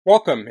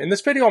Welcome. In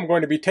this video I'm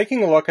going to be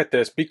taking a look at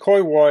this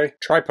BEKOYWOY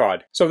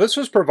tripod. So this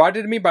was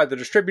provided to me by the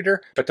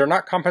distributor, but they're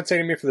not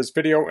compensating me for this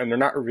video and they're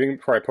not reviewing it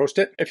before I post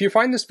it. If you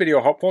find this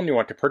video helpful and you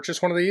want to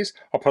purchase one of these,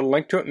 I'll put a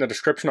link to it in the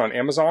description on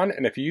Amazon,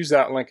 and if you use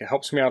that link it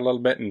helps me out a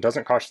little bit and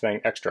doesn't cost you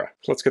anything extra.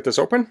 So let's get this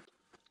open.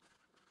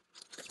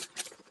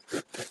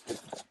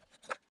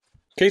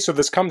 Okay, so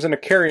this comes in a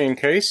carrying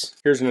case.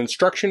 Here's an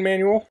instruction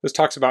manual. This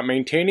talks about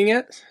maintaining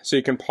it, so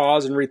you can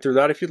pause and read through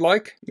that if you'd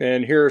like.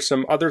 And here are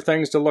some other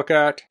things to look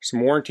at,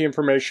 some warranty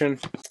information.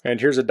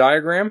 And here's a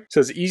diagram. It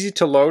says easy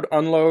to load,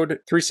 unload,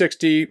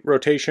 360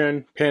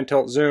 rotation, pan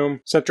tilt zoom,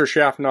 center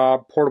shaft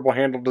knob, portable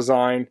handle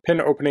design, pin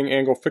opening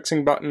angle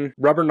fixing button,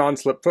 rubber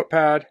non-slip foot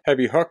pad,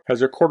 heavy hook,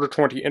 has a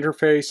 1/4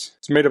 interface.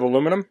 It's made of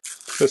aluminum.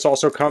 This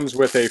also comes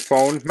with a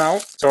phone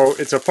mount. So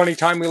it's a funny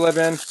time we live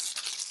in.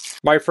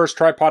 My first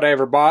tripod I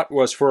ever bought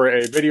was for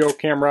a video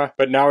camera,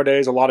 but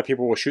nowadays a lot of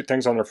people will shoot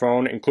things on their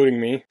phone,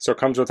 including me. So it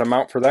comes with a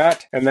mount for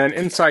that. And then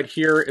inside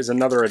here is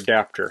another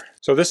adapter.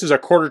 So this is a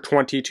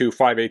 1/4 to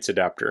 5/8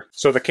 adapter.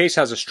 So the case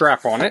has a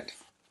strap on it.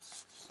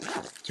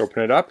 Let's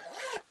open it up.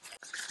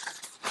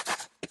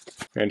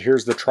 And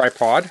here's the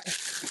tripod.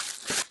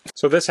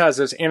 So this has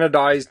this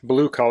anodized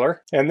blue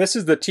color, and this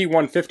is the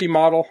T150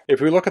 model.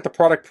 If we look at the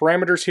product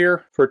parameters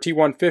here for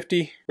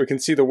T150, we can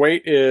see the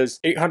weight is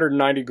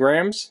 890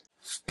 grams.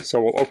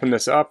 So we'll open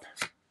this up.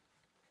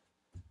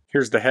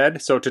 Here's the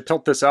head. So to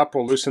tilt this up,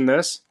 we'll loosen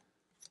this.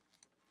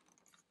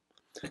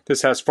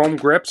 This has foam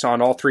grips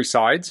on all three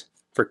sides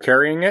for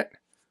carrying it,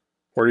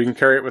 or you can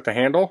carry it with the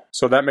handle.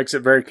 So that makes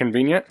it very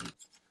convenient.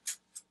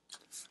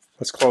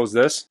 Let's close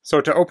this. So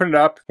to open it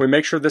up, we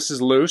make sure this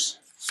is loose,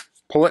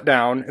 pull it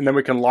down, and then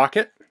we can lock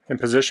it in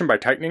position by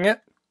tightening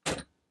it.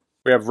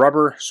 We have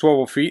rubber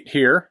swivel feet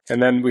here,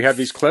 and then we have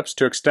these clips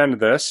to extend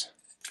this.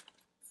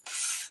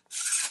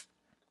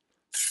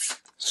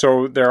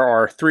 So there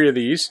are 3 of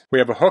these. We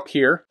have a hook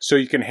here, so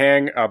you can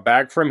hang a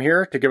bag from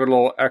here to give it a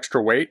little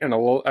extra weight and a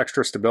little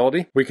extra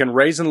stability. We can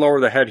raise and lower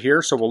the head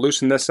here, so we'll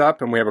loosen this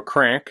up, and we have a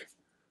crank.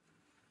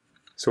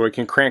 So we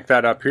can crank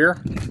that up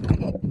here.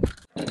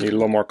 Need a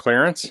little more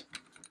clearance.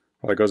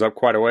 Well, it goes up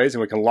quite a ways,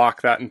 and we can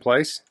lock that in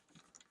place.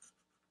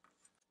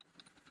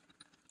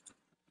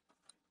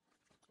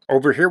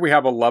 Over here we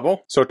have a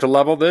level. So to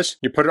level this,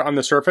 you put it on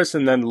the surface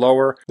and then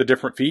lower the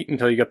different feet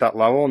until you get that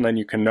level, and then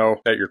you can know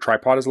that your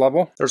tripod is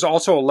level. There's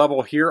also a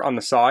level here on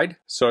the side,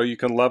 so you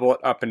can level it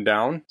up and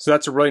down. So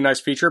that's a really nice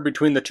feature.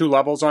 Between the 2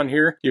 levels on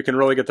here, you can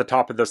really get the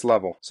top of this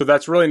level. So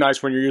that's really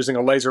nice when you're using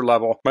a laser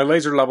level. My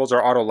laser levels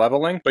are auto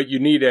leveling, but you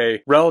need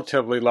a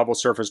relatively level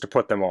surface to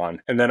put them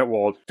on, and then it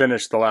will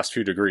finish the last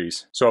few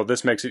degrees. So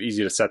this makes it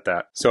easy to set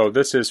that. So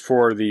this is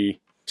for the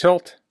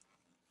tilt.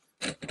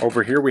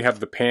 Over here we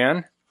have the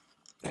pan.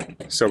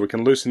 So we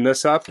can loosen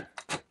this up,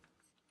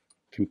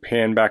 can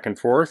pan back and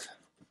forth,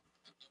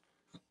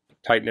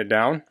 tighten it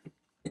down,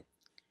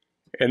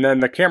 and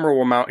then the camera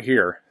will mount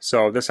here.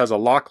 So this has a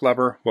lock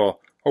lever. We'll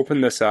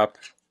open this up,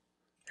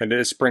 and it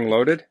is spring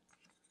loaded,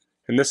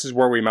 and this is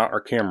where we mount our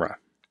camera.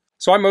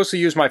 So I mostly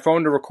use my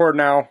phone to record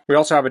now. We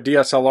also have a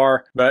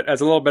DSLR, but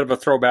as a little bit of a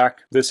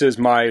throwback, this is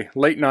my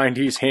late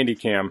 90s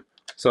Handycam.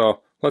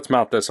 So let's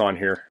mount this on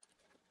here.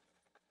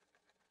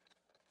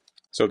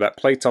 So that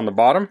plate's on the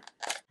bottom.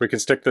 We can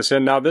stick this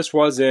in. Now this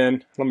was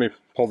in, let me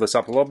pull this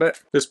up a little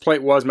bit. This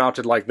plate was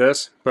mounted like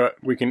this, but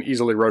we can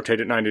easily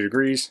rotate it 90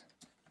 degrees.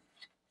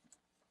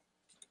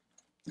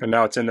 And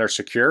now it's in there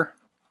secure.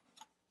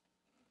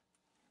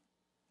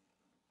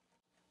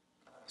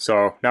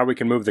 So now we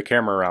can move the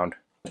camera around.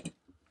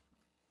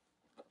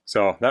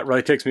 So that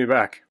really takes me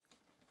back.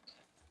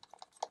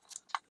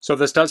 So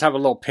this does have a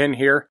little pin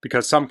here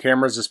because some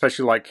cameras,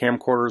 especially like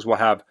camcorders, will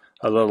have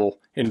a little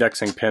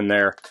indexing pin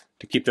there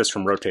to keep this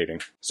from rotating.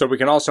 So we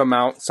can also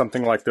mount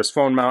something like this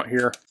phone mount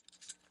here.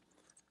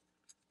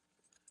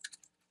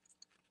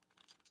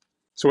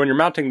 So when you're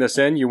mounting this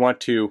in, you want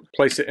to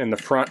place it in the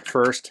front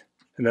first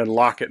and then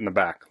lock it in the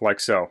back, like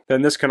so.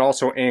 Then this can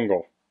also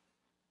angle,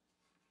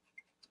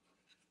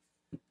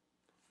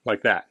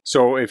 like that.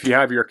 So if you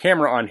have your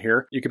camera on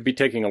here, you could be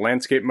taking a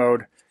landscape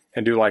mode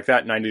and do like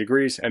that 90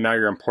 degrees, and now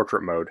you're in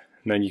portrait mode.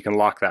 And then you can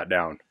lock that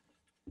down.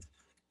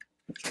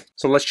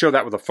 So let's show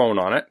that with a phone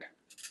on it.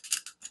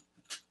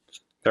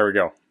 There we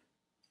go.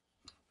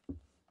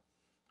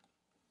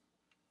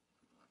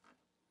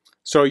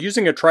 So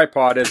using a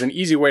tripod is an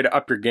easy way to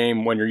up your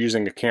game when you're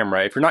using a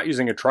camera. If you're not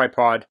using a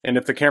tripod, and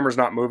if the camera's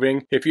not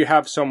moving, if you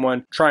have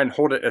someone try and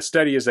hold it as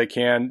steady as they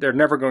can, they're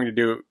never going to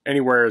do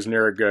anywhere as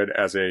near as good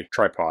as a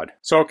tripod.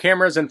 So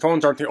cameras and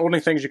phones aren't the only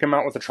things you can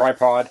mount with a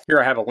tripod. Here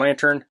I have a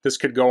lantern. This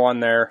could go on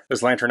there.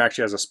 This lantern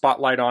actually has a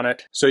spotlight on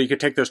it. So you could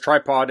take this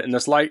tripod and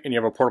this light and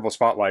you have a portable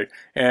spotlight.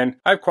 And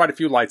I have quite a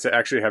few lights that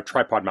actually have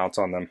tripod mounts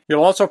on them.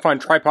 You'll also find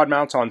tripod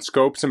mounts on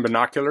scopes and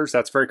binoculars.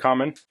 That's very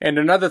common. And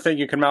another thing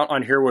you can mount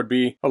on here would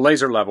be a laser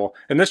laser level.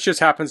 And this just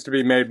happens to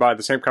be made by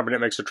the same company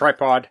that makes a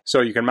tripod,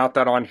 so you can mount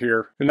that on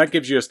here, and that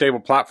gives you a stable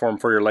platform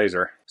for your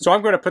laser. So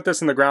I'm going to put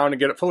this in the ground and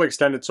get it fully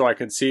extended so I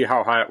can see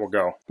how high it will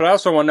go. But I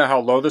also want to know how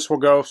low this will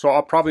go, so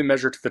I'll probably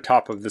measure to the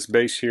top of this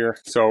base here.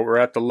 So we're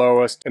at the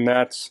lowest, and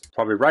that's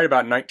probably right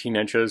about 19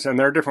 inches. And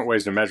there are different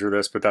ways to measure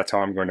this, but that's how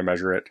I'm going to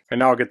measure it. And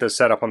now I'll get this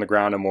set up on the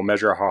ground and we'll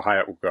measure how high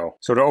it will go.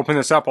 So to open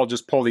this up, I'll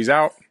just pull these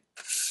out.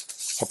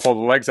 I'll pull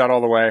the legs out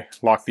all the way,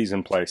 lock these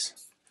in place.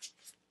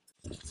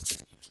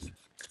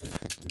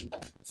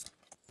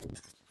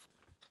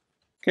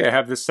 Okay, I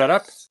have this set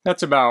up.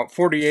 That's about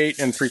 48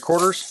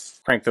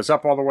 3/4. Crank this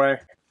up all the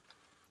way.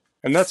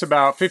 And that's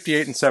about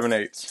 58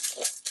 7/8.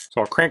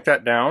 So I'll crank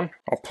that down.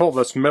 I'll pull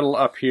this middle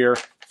up here.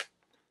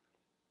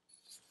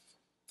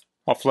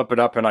 I'll flip it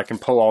up and I can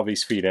pull all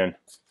these feet in.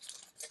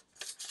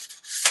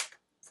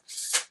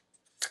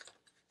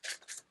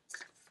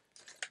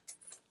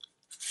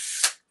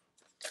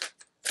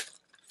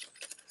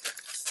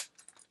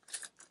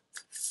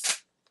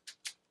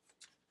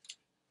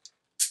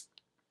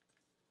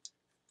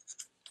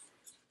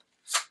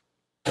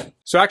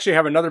 So I actually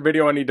have another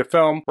video I need to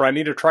film where I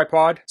need a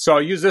tripod. So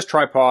I'll use this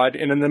tripod,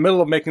 and in the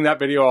middle of making that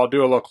video, I'll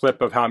do a little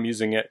clip of how I'm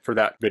using it for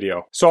that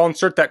video. So I'll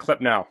insert that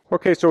clip now.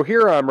 Okay, so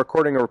here I'm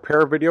recording a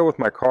repair video with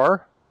my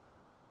car.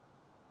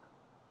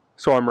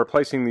 So I'm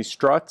replacing these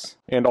struts,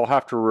 and I'll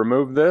have to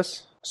remove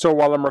this. So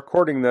while I'm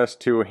recording this,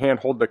 to hand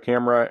hold the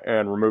camera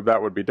and remove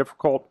that would be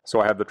difficult. So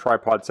I have the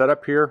tripod set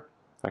up here.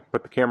 I can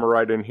put the camera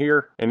right in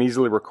here and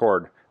easily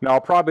record. Now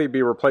I'll probably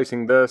be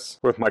replacing this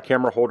with my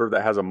camera holder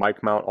that has a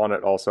mic mount on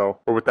it also.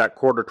 But with that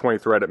 1/4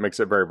 thread, it makes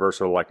it very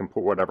versatile. I can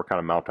put whatever kind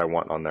of mount I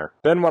want on there.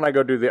 Then when I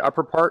go do the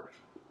upper part,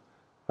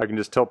 I can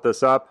just tilt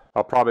this up.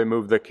 I'll probably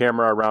move the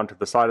camera around to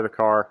the side of the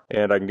car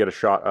and I can get a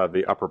shot of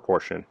the upper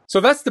portion. So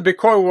that's the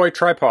BEKOYWOY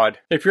tripod.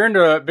 If you're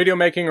into video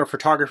making or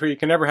photography, you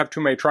can never have too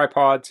many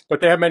tripods,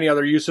 but they have many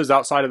other uses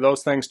outside of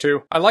those things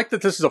too. I like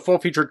that this is a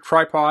full-featured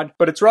tripod,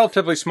 but it's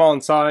relatively small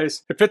in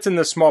size. It fits in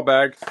this small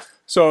bag.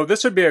 So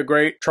this would be a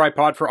great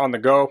tripod for on the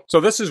go. So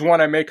this is one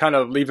I may kind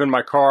of leave in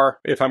my car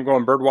if I'm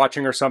going bird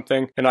watching or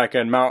something, and I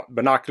can mount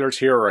binoculars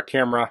here or a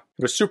camera.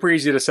 It was super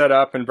easy to set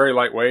up and very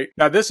lightweight.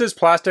 Now this is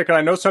plastic, and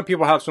I know some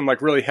people have some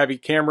like really heavy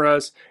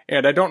cameras,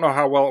 and I don't know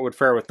how well it would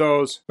fare with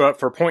those, but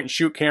for point and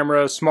shoot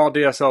cameras, small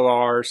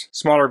DSLRs,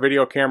 smaller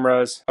video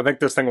cameras, I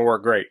think this thing will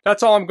work great.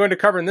 That's all I'm going to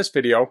cover in this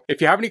video.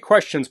 If you have any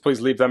questions,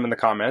 please leave them in the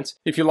comments.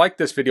 If you like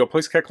this video,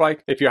 please click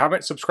like. If you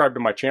haven't subscribed to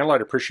my channel,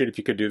 I'd appreciate if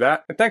you could do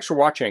that. And thanks for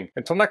watching.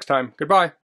 Until next time, goodbye.